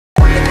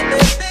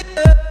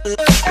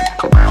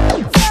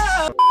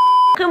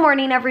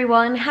morning,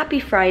 everyone. Happy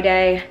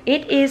Friday.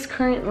 It is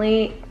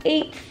currently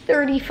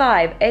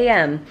 8:35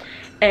 a.m.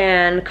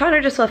 and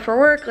Connor just left for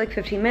work like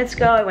 15 minutes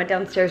ago. I went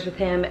downstairs with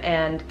him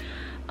and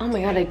oh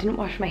my god, I didn't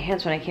wash my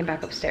hands when I came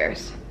back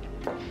upstairs.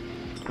 Oh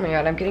my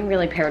god, I'm getting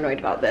really paranoid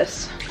about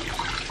this.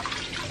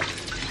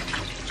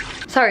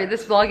 Sorry,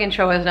 this vlog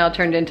intro has now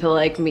turned into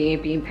like me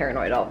being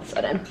paranoid all of a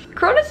sudden.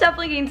 Corona's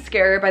definitely getting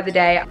scarier by the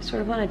day. I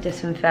sort of want to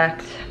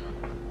disinfect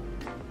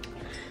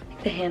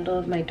the handle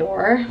of my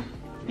door.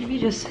 Maybe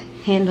just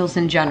handles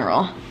in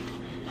general.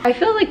 I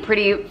feel like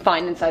pretty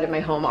fine inside of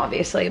my home,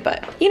 obviously,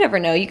 but you never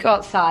know. You go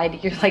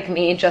outside, you're like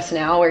me just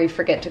now, where you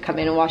forget to come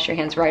in and wash your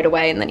hands right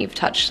away and then you've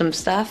touched some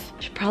stuff.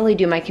 I should probably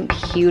do my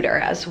computer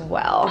as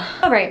well.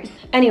 All right,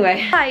 anyway,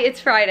 hi, it's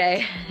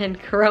Friday and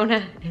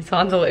Corona is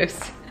on the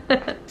loose.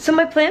 So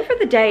my plan for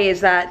the day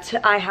is that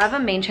I have a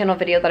main channel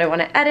video that I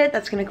want to edit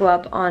that's going to go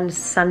up on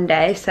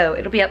Sunday, so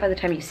it'll be up by the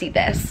time you see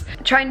this.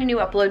 I'm trying a new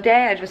upload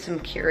day, I just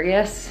am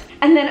curious.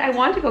 And then I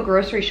want to go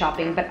grocery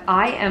shopping, but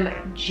I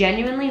am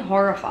genuinely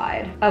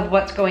horrified of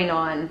what's going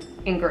on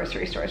in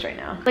grocery stores right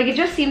now. Like, it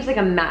just seems like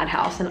a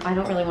madhouse and I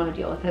don't really want to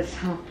deal with this,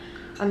 so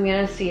I'm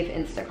gonna see if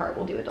Instacart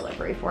will do a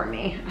delivery for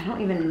me. I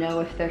don't even know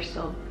if they're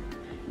still,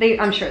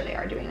 I'm sure they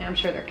are doing it. I'm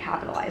sure they're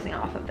capitalizing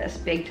off of this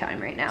big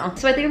time right now.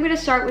 So I think I'm gonna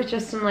start with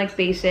just some like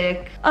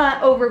basic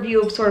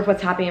overview of sort of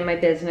what's happening in my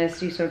business,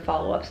 do some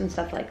follow-ups and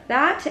stuff like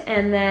that.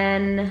 And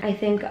then I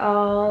think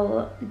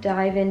I'll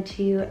dive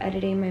into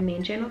editing my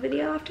main channel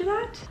video after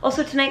that.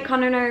 Also tonight,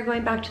 Connor and I are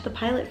going back to the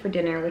Pilot for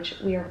dinner, which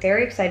we are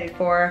very excited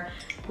for.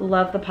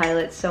 Love the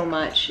Pilot so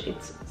much.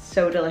 It's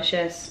so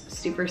delicious,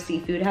 super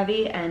seafood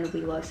heavy, and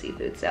we love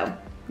seafood, so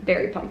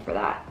very pumped for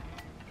that.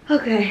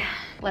 Okay,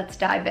 let's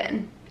dive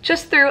in.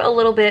 Just threw a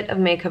little bit of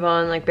makeup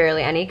on, like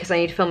barely any, because I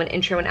need to film an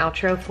intro and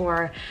outro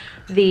for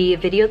the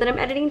video that I'm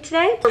editing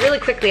today. But really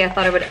quickly, I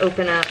thought I would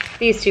open up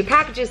these two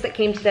packages that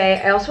came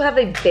today. I also have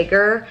a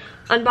bigger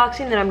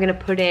unboxing that I'm gonna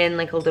put in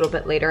like a little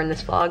bit later in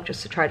this vlog,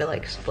 just to try to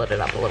like split it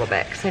up a little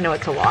bit, because I know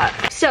it's a lot.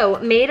 So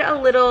made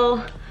a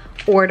little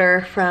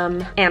order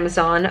from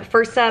Amazon.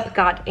 First up,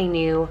 got a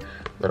new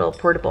little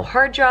portable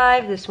hard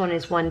drive. This one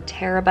is 1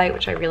 terabyte,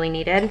 which I really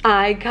needed.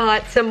 I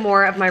got some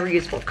more of my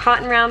reusable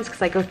cotton rounds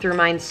because I go through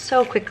mine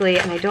so quickly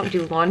and I don't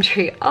do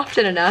laundry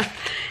often enough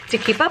to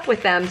keep up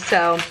with them.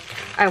 So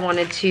I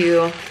wanted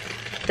to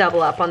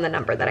double up on the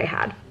number that I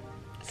had.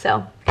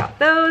 So got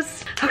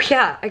those. Oh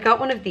yeah, I got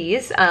one of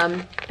these.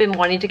 Been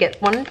wanting to get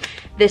one.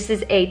 This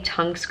is a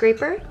tongue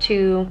scraper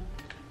to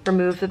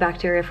remove the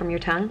bacteria from your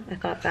tongue. I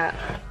thought that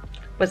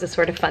was a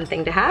sort of fun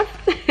thing to have.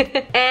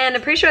 And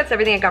I'm pretty sure that's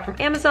everything I got from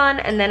Amazon.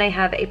 And then I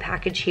have a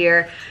package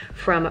here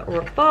from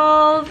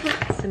Revolve,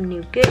 some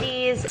new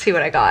goodies. Let's see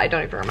what I got, I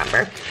don't even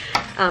remember.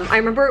 I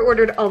remember I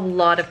ordered a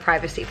lot of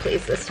Privacy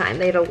Please this time.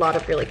 They had a lot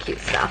of really cute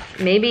stuff.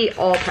 Maybe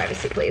all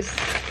Privacy Please,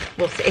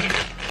 we'll see.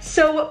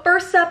 So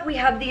first up we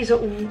have these,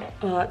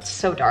 it's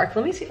so dark.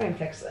 Let me see if I can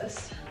fix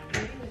this.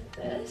 Maybe with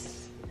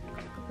this,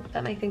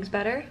 that make things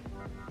better.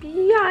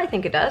 Yeah, I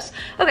think it does.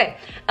 Okay,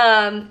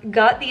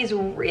 got these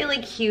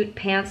really cute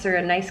pants. They're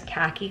a nice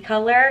khaki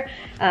color,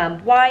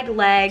 wide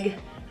leg,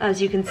 as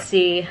you can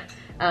see,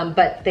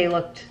 but they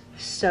looked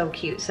so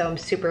cute. So I'm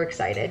super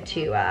excited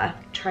to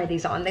try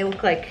these on. They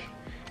look like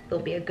they'll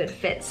be a good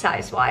fit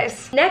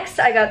size-wise. Next,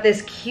 I got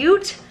this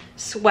cute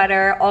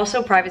sweater,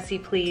 also Privacy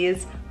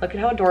Please. Look at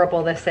how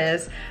adorable this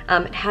is.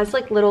 It has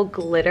like little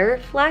glitter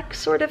flecks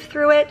sort of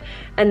through it.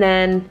 And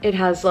then it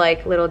has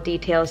like little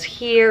details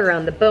here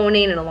around the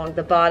boning and along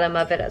the bottom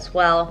of it as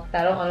well.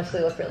 That'll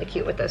honestly look really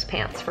cute with those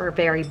pants for a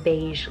very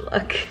beige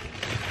look.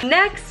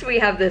 Next, we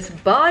have this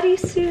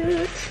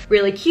bodysuit.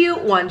 Really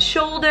cute, one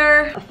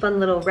shoulder, a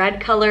fun little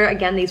red color.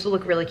 Again, these will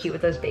look really cute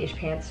with those beige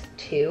pants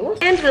too.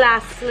 And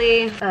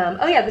lastly,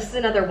 oh yeah, this is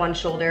another one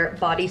shoulder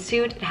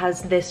bodysuit. It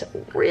has this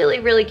really,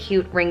 really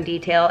cute ring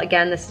detail.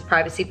 Again, this is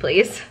Privacy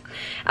Please.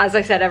 As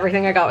I said,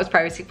 everything I got was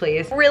Privacy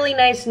Please. Really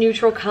nice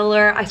neutral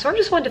color. I sort of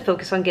just wanted to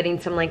focus on getting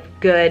some like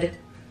good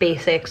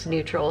basics,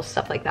 neutrals,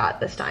 stuff like that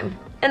this time.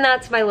 And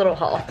that's my little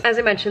haul. As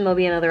I mentioned, there'll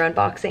be another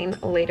unboxing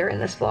later in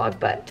this vlog,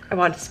 but I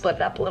wanted to split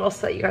it up a little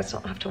so that you guys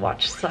don't have to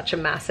watch such a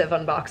massive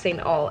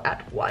unboxing all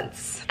at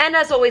once. And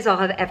as always, I'll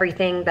have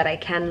everything that I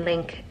can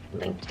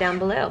linked down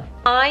below.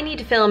 I need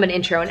to film an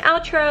intro and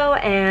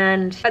outro,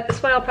 and at this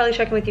point I'll probably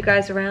check in with you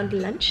guys around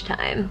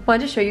lunchtime.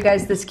 Wanted to show you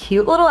guys this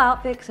cute little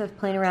outfit because I was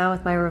playing around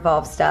with my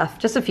Revolve stuff.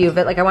 Just a few of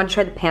it. Like, I want to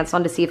try the pants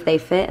on to see if they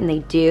fit, and they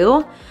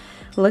do.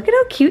 Look at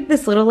how cute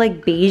this little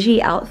like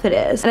beigey outfit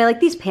is. And I like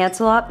these pants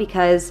a lot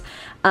because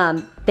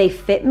they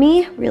fit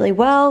me really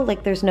well.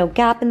 Like, there's no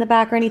gap in the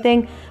back or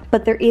anything,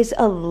 but there is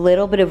a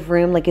little bit of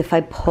room, like if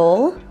I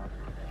pull,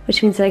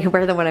 which means that I can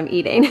wear them when I'm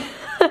eating.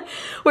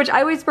 Which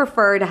I always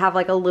prefer to have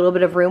like a little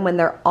bit of room when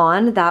they're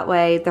on. That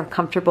way they're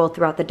comfortable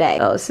throughout the day.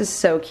 Oh, this is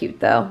so cute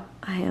though.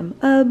 I am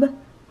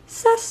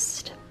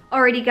obsessed.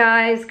 Alrighty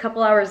guys, a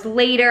couple hours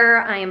later,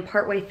 I am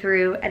partway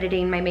through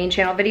editing my main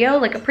channel video,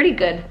 like a pretty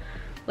good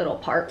little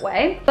part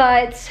way.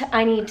 But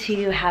I need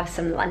to have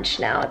some lunch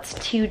now. It's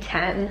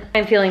 2:10.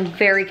 I'm feeling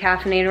very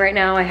caffeinated right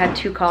now. I had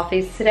 2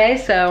 coffees today,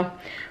 so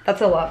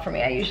that's a lot for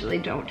me. I usually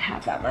don't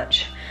have that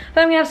much.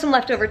 But I'm gonna have some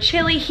leftover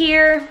chili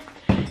here.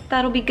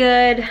 That'll be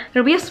good.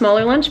 It'll be a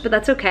smaller lunch, but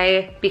that's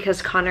okay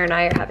because Connor and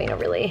I are having a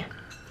really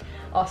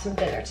awesome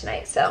dinner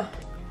tonight, so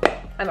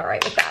I'm all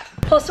right with that.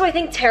 Also, I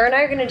think Tara and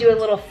I are gonna do a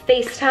little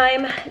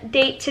FaceTime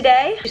date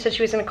today. She said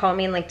she was gonna call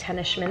me in like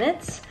 10-ish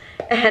minutes,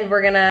 and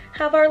we're gonna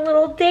have our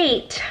little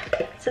date.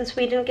 Since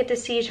we didn't get to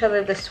see each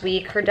other this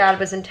week, her dad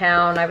was in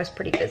town, I was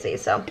pretty busy,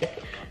 so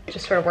it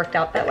just sort of worked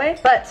out that way.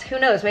 But who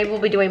knows, maybe we'll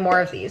be doing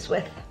more of these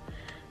with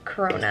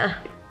Corona.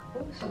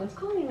 Oh, someone's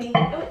calling me.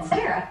 Oh, it's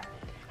Tara.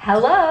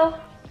 Hello.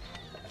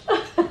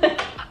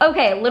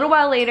 Okay, a little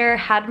while later,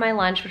 had my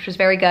lunch, which was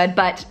very good,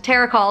 but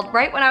Tara called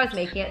right when I was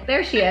making it.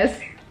 There she is.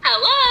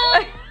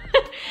 Hello.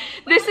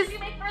 What did you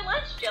make for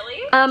lunch,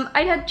 Jilly?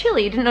 I had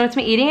chili. You didn't notice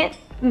me eating it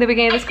in the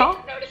beginning of this call? I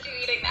didn't notice you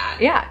eating that.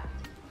 Yeah.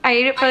 I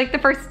ate it for like the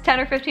first 10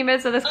 or 15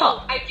 minutes of this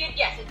call. Oh, I did,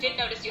 yes, I did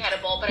notice you had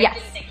a bowl, but yes. I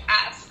didn't think to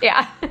ask.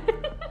 Yeah.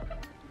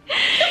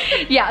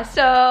 Yeah,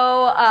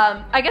 so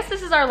I guess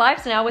this is our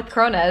lives now with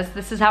Coronas.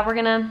 This is how we're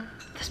gonna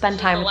spend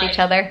time with each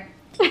other.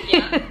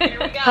 Yeah, here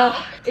we go.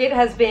 It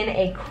has been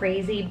a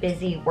crazy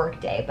busy work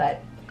day,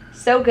 but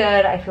so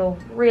good. I feel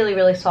really,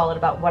 really solid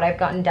about what I've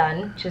gotten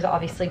done, which is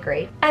obviously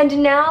great.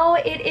 And now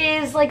it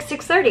is like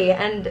 6:30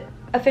 and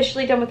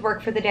officially done with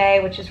work for the day,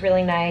 which is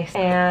really nice.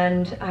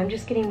 And I'm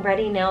just getting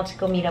ready now to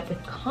go meet up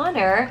with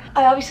Connor.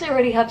 I obviously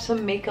already have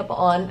some makeup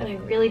on and I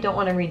really don't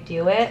want to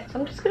redo it. So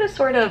I'm just gonna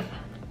sort of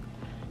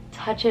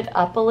touch it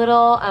up a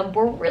little.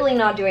 We're really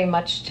not doing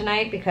much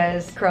tonight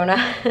because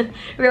Corona.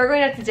 We are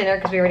going out to dinner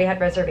because we already had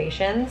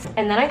reservations.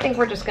 And then I think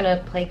we're just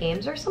gonna play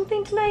games or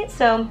something tonight.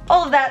 So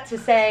all of that to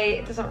say,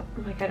 it doesn't,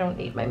 like I don't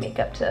need my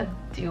makeup to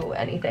do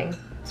anything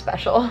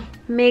special.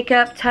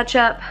 Makeup, touch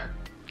up,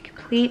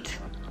 complete.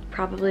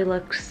 Probably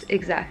looks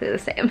exactly the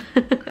same.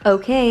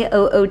 Okay,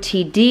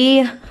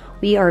 OOTD.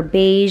 We are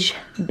beige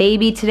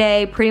baby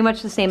today. Pretty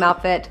much the same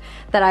outfit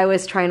that I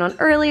was trying on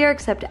earlier,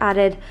 except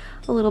added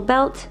a little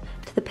belt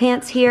to the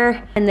pants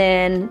here, and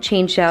then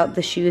changed out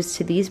the shoes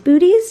to these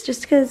booties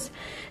just because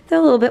they're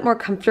a little bit more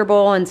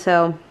comfortable. And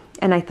so,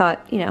 and I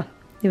thought, you know,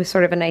 it was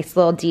sort of a nice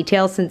little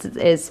detail since it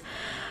is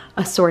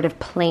a sort of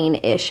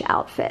plain-ish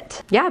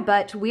outfit. Yeah,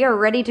 but we are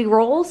ready to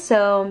roll,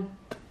 so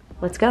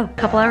let's go. A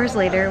couple hours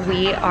later,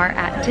 we are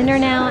at dinner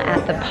now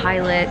at the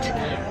Pilot,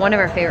 one of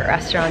our favorite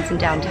restaurants in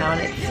downtown.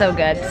 It's so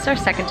good. It's our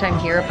second time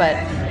here, but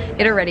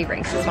it already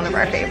ranks as one of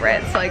our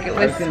favorites. Like it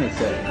was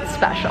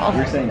special.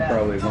 You're saying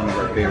probably one of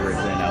our favorites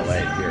in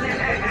LA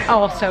here.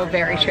 Also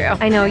very true.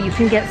 I know you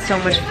can get so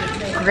much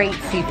great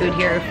seafood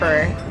here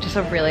for just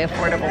a really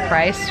affordable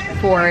price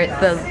for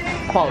the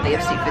quality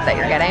of seafood that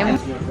you're getting.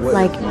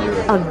 Like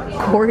a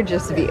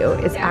gorgeous view.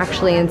 It's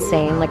actually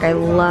insane. Like I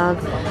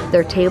love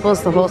their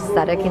tables. The whole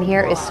aesthetic in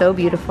here is so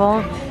beautiful.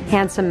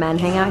 Handsome men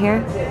hang out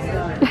here.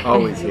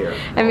 Always here.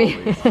 I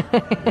mean,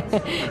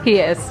 he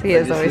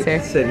is always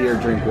here. Sit here,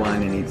 drink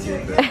wine, and eat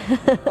seafood.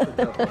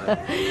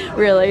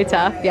 Really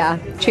tough. Yeah.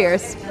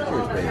 Cheers.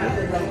 Cheers,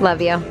 baby.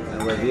 Love you.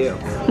 I love you.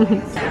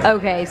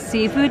 Okay,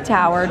 Seafood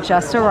Tower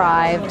just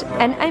arrived,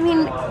 and I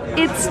mean,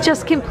 it's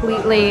just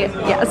completely,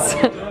 yes,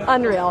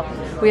 unreal.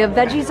 We have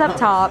veggies up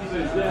top.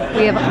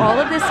 We have all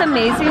of this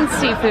amazing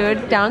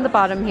seafood down at the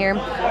bottom here.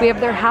 We have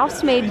their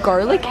house-made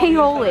garlic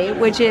aioli,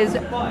 which is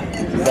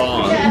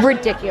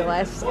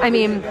ridiculous. I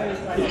mean,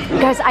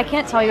 guys, I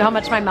can't tell you how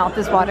much my mouth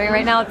is watering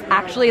right now. It's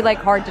actually like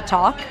hard to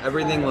talk.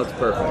 Everything looks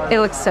perfect. It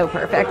looks so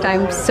perfect.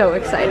 I'm so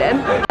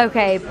excited.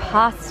 Okay,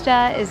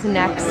 pasta is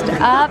next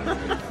up.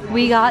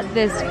 We got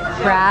this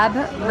crab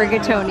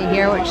rigatoni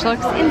here, which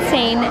looks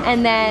insane.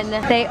 And then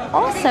they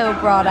also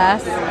brought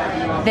us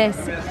this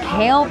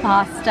kale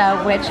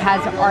pasta, which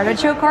has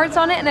artichoke hearts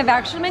on it. And I've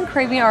actually been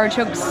craving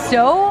artichoke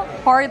so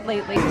hard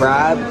lately.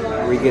 Crab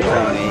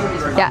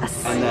rigatoni.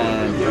 Yes. And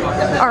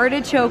then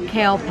artichoke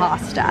kale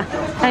pasta.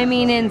 I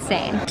mean,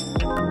 insane.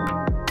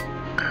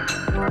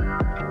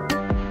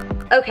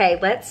 Okay,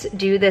 let's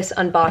do this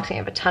unboxing. I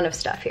have a ton of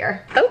stuff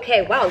here.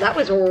 Okay, wow, that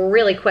was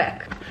really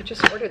quick. I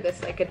just ordered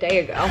this like a day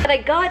ago. But I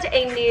got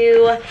a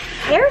new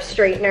hair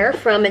straightener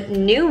from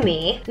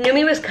Numi.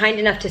 Numi was kind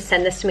enough to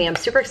send this to me. I'm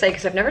super excited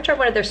because I've never tried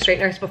one of their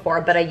straighteners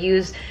before, but I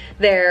use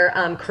their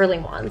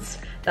curling ones.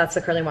 That's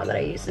the curling one that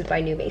I use, is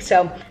by Numi.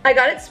 So I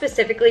got it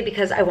specifically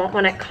because I want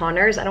one at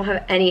Connor's. I don't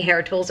have any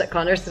hair tools at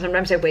Connor's, so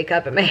sometimes I wake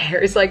up and my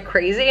hair is like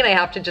crazy and I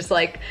have to just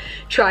like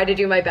try to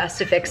do my best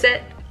to fix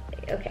it.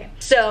 Okay,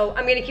 so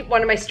I'm gonna keep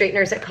one of my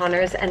straighteners at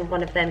Connor's and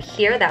one of them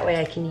here. That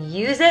way I can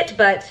use it,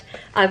 but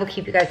I will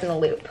keep you guys in the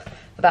loop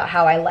about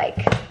how I like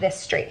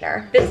this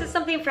straightener. This is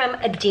something from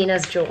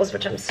Adina's Jewels,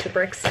 which I'm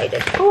super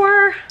excited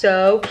for.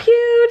 So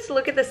cute.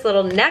 Look at this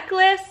little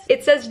necklace.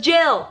 It says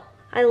Jill.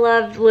 I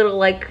love little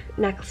like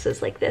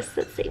necklaces like this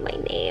that say my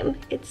name.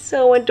 It's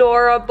so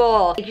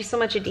adorable. Thank you so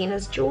much,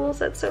 Adina's Jewels.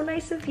 That's so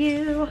nice of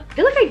you. I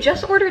feel like I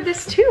just ordered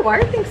this too. Why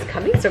are things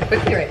coming so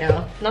quickly right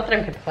now? Not that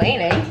I'm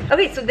complaining.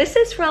 Okay, so this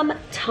is from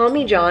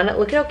Tommy John.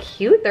 Look at how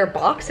cute their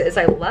box is.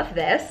 I love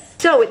this.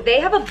 So they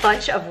have a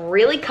bunch of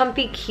really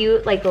comfy,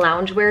 cute, like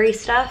loungewear-y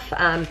stuff.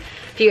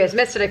 If you guys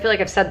missed it, I feel like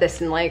I've said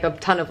this in like a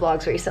ton of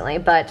vlogs recently,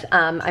 but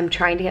I'm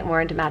trying to get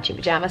more into matching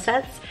pajama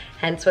sets,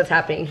 hence what's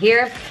happening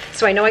here.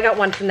 So I know I got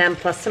one from them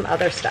plus some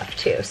other stuff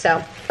too. So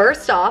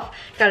first off,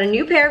 got a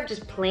new pair of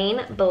just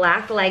plain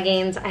black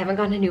leggings. I haven't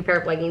gotten a new pair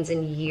of leggings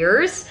in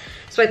years,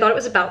 so I thought it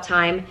was about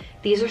time.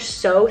 These are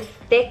so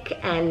thick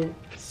and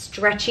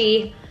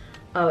stretchy.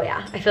 Oh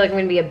yeah, I feel like I'm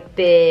gonna be a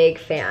big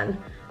fan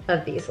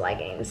of these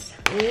leggings.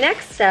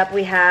 Next up,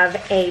 we have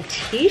a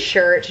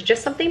t-shirt,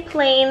 just something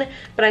plain,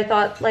 but I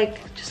thought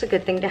like just a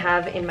good thing to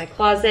have in my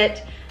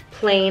closet.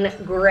 Plain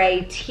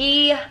gray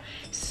tee,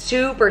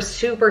 super,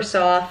 super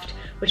soft,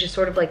 which is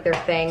sort of like their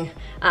thing.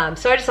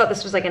 So I just thought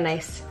this was like a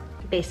nice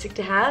basic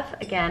to have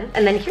again.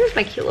 And then here's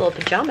my cute little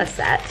pajama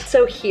set.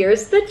 So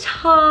here's the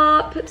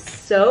top,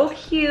 so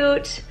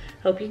cute.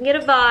 Hope you can get a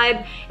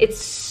vibe. It's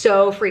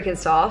so freaking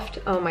soft.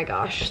 Oh my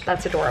gosh,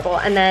 that's adorable.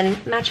 And then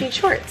matching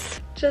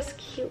shorts. Just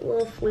cute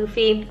little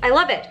floofy. I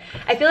love it.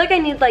 I feel like I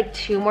need like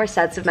 2 more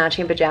sets of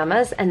matching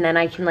pajamas and then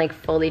I can like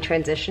fully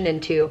transition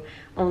into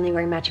only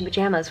wearing matching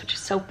pajamas, which is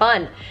so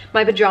fun.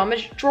 My pajama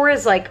drawer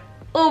is like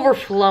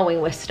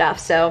overflowing with stuff,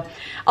 so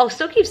I'll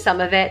still keep some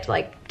of it,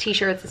 like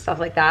t-shirts and stuff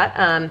like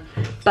that.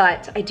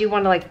 But I do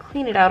want to like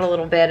clean it out a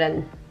little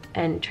bit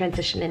and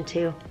transition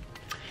into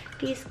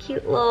these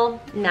cute little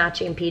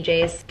matching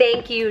PJs.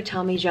 Thank you,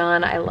 Tommy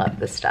John. I love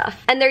this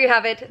stuff. And there you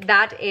have it.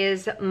 That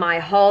is my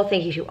haul.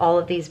 Thank you to all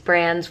of these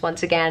brands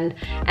once again.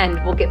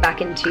 And we'll get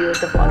back into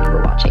the vlog you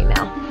were watching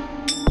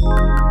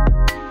now.